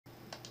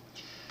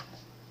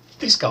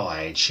This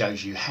guide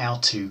shows you how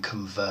to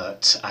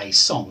convert a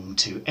song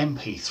to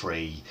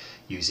MP3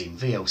 using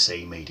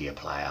VLC Media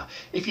Player.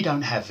 If you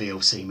don't have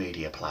VLC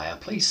Media Player,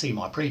 please see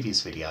my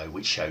previous video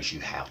which shows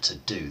you how to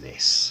do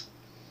this.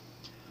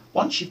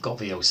 Once you've got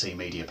VLC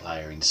Media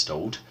Player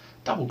installed,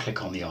 double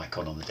click on the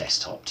icon on the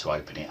desktop to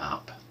open it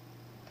up.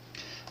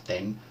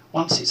 Then,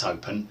 once it's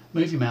open,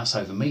 move your mouse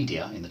over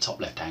Media in the top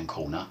left hand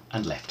corner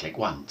and left click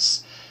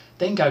once.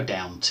 Then go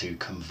down to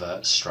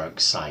Convert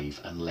Stroke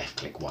Save and left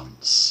click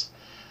once.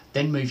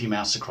 Then move your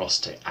mouse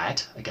across to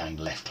Add, again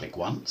left click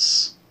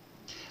once,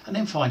 and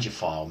then find your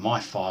file.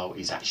 My file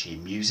is actually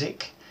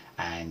music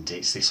and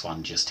it's this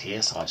one just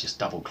here, so I just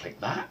double click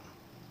that.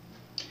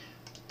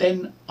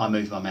 Then I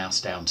move my mouse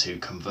down to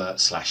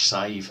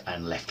Convert/Save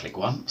and left click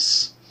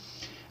once,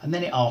 and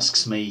then it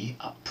asks me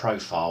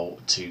profile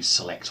to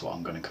select what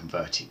I'm going to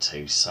convert it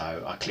to.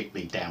 So I click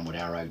the downward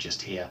arrow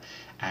just here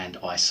and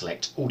I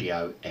select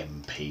Audio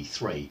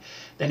MP3.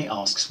 Then it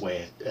asks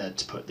where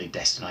to put the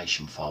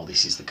destination file.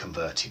 This is the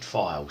converted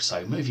file.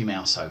 So move your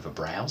mouse over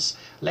Browse,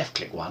 left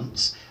click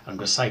once, and I'm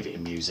going to save it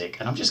in music,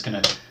 and I'm just going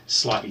to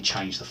slightly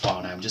change the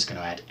file name. I'm just going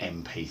to add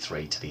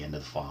MP3 to the end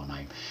of the file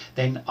name.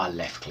 Then I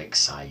left click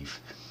Save.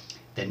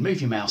 Then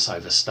move your mouse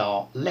over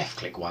Start, left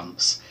click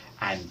once,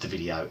 and the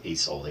video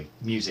is, or the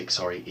music,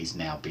 sorry, is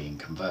now being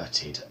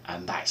converted,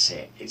 and that's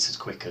it. It's as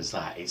quick as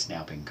that. It's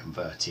now been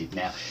converted.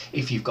 Now,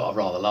 if you've got a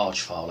rather large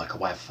file, like a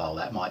WAV file,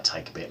 that might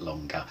take a bit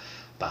longer,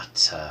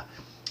 but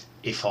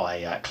if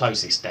I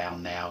close this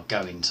down now,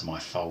 go into my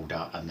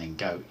folder and then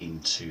go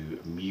into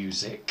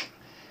music,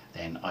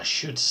 then I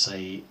should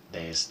see,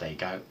 there you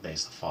go,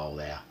 there's the file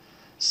there,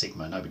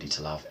 Sigma Nobody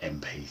to Love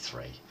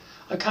MP3.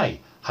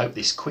 Okay, hope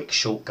this quick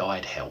short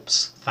guide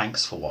helps.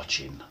 Thanks for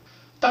watching.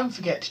 Don't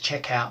forget to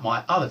check out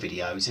my other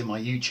videos in my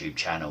YouTube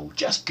channel.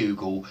 Just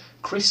Google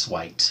Chris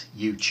Waite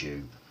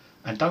YouTube.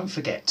 And don't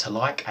forget to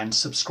like and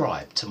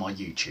subscribe to my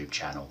YouTube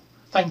channel.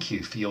 Thank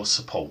you for your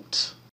support.